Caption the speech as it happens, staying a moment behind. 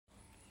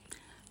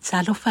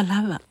Talofa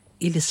lava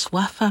i le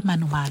suafa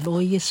manumalo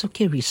Iesu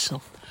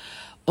Keriso.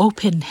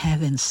 Open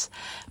heavens.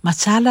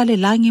 Matala le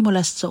langi mo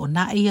las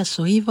TOONAI a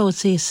soiva o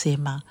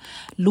TESEMA.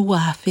 Lua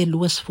hafe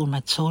luas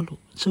fumatolu.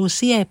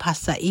 Tusi e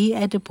peita'i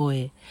e de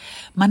boe.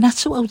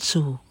 Manatu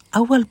Autu.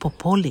 Awal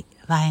popole.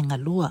 Vaenga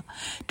lua.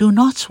 Do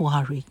not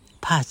worry.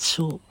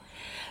 Patu.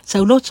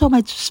 Tauloto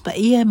mai Tusi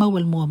Paia e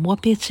mawal mua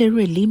Peteru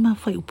e lima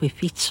fai upe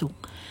fitu.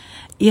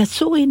 Ia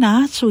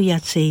tuuina atu ia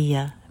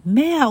teia.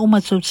 Mea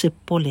umatou se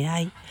pole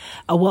ai.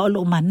 Awa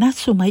olo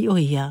manatu mai o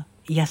ia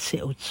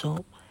se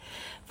outou.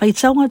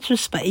 Faitauga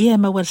Tusi Paia e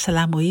mawal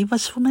Salamo iwa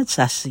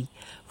sfumatasi.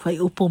 Fai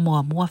upo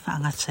mua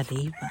faangata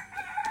leiva.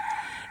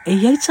 E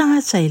iai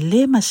tagata e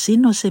le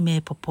masino se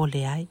me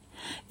popole ai.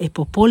 E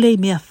popole i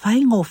mea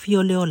faigofie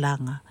o le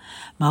olaga.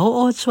 Ma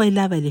o atu ai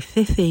lava le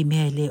fefe i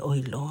mea le o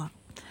iloa.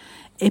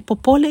 E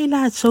popole i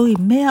la atou i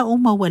mea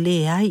uma ua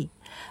leai.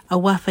 A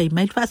wafai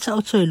mai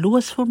Faataoto e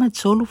luas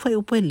fumatolu fai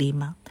upo e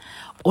lima.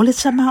 O le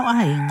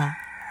tamāoaiga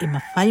e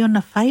mawhai o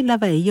na whai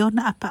lava e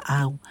iona apa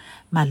au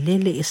ma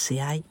lele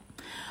ese ai.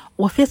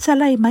 Ua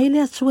whetalai mai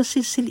le Atua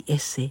Silisili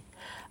ese.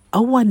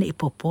 Aua ne i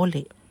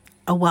popole.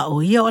 Aua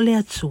o ia o le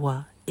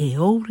atua e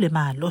ou le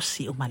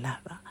maalosi o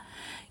malava.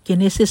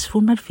 Kene se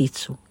sfumal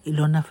fitu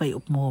ilona whai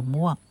upo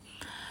mua.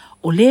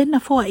 O le na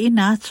foa'i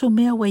na atu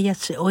mea wa ia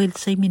te oil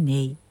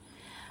teiminei.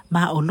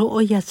 Ma o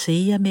loo ia te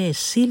ia mea e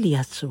sili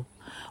atu.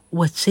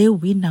 Ua te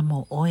wina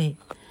mo oe.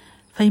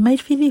 Fai mai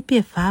Filipi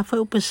e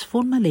whawha upa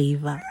sfon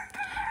maleiva.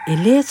 E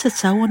lea te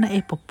tauana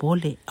e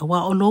popole.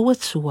 Awa o loa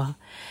tua.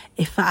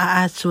 E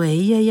wha atu e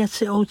ia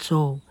te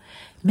outou.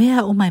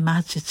 Mea o mai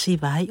mate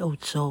tiva ai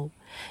outou.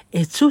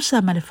 E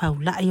tusa ma le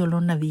faula'i o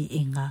lona vi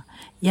inga.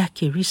 Ia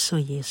Keriso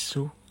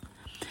Iesu.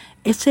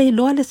 E te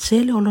iloa le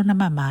tele o lona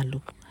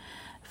mamalu.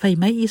 Fai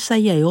mai isa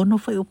ia e ono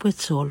fai upa e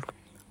tolu.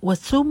 Ua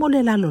tumo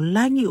le lalo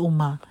langi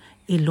uma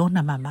i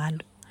lona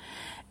mamalu.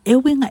 E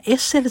winga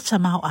ese le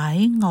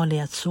tamāoaiga o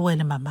le atua e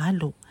le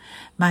mamalu.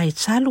 Ma e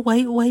talu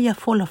ai ua ia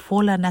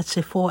folafola na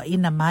te foa'i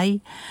na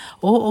mai.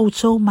 O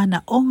outou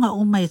mana onga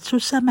uma e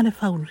tusa ma le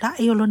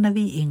faula'i o lona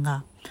vi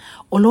inga.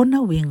 O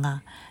lona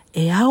winga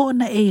e ao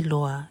na e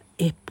iloa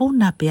e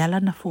puna peala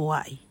na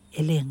foa'i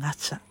e le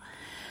ngata.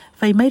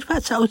 Fai mai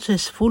Faataoto e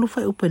sfulu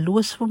fai upe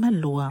lua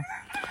sfumalua.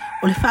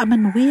 O le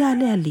whaamanuia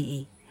le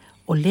ali'i.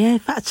 O lea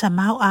e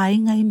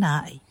whaatamāoaiga i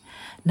nai.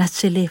 Na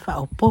te le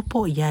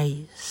whaopopo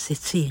iai se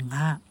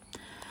tinga.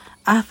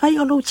 A whai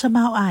o lau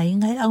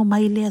tamāoaiga e au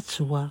mai le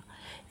atua.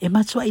 E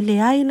matua'i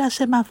leai la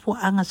se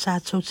mafuaanga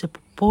tātou te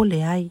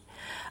popole ai.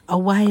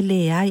 Au ai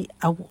leai,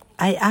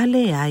 ai a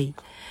leai.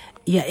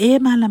 Ia e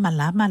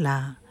malama la.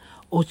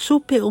 O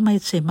tupe umai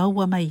te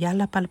maua mai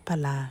yala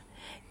palpala.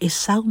 E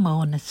sau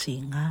maona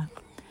tinga.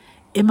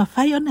 E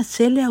mawhai o na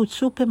tele au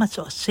tupe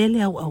matoa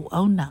tele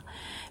au na.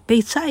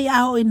 Peita'i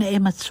ao ina e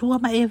matua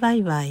ma e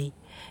vai.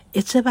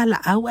 E te wala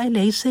au ai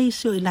leise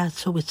isi o ila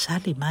tau e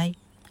tali mai.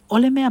 O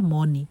le mea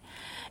moni.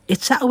 E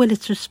tau e le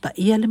Tusi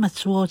Paia le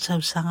matua o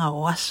tausanga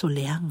o aso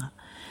leanga.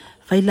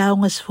 Fai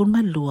launga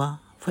sfulma lua.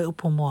 Fai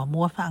upo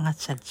mua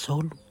faangata le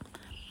tolu.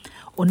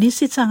 O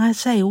nisi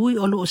tangata e ui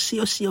o lo o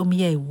si o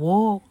mia e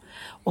wo.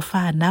 O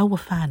whanau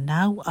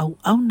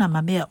au na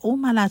mamea o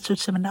malatu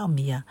te mana o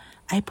mia.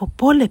 Ai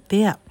popole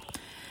pea.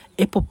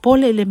 E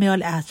popole le mea o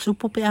le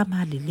atupo pea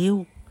mali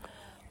liu.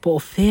 Po o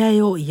fea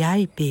e o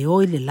iai pe o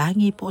le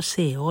langi po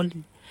se e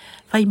oli.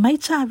 Fai mai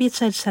ta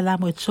avita il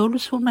Salamo e tolu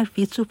sfuma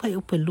fitu fai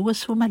upe lua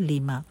sfuma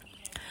lima.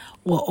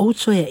 Ua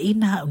outou e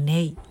ina au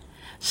nei.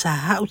 Sa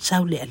hau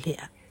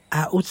taule'ale'a.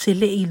 A o te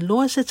le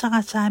iloa se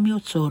tangatami o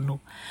tonu.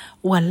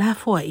 Ua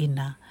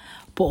lafoa'ina.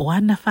 Po o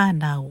ana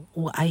whanau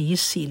ua ai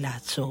isi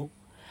latou.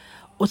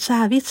 O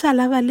ta avita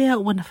lava lea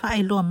ua na wha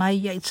iloa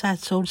mai ia i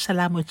tātou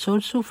Salamo e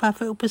tolu su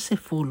fai upe se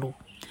fulu.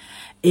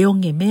 E o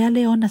nge mea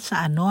leona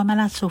sa anoa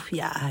malatou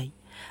fia ai.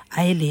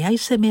 A e leai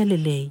se mea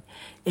lelei,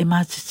 e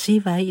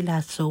mātitiva i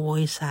la tau o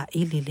e sa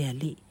ili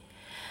leali.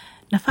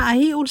 Na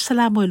whaai ul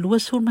Salamo e lua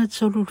sulma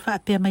tolu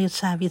whaapea mai o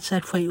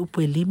tāwita e whai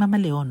upu e lima ma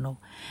leono.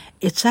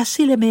 E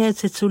tasi le mea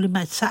te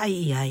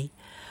tulimata'i i ai.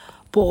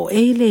 Po o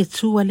e le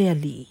tua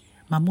leali,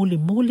 ma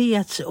muli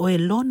a te o e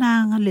lona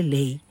anga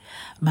lelei,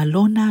 ma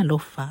lona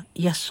alofa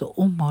i aso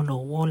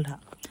umolo wola.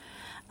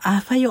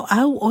 A whai o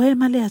au o e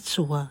ma le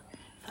atua,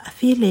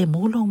 whaafi le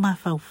mulo ma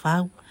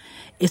fau,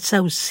 e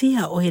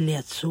tausia o e le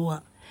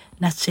atua.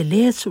 Na te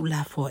lea tu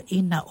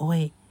lafoa'i na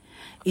oe.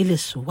 I le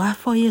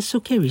suafo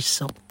Iesu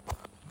Keriso.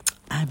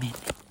 Amen.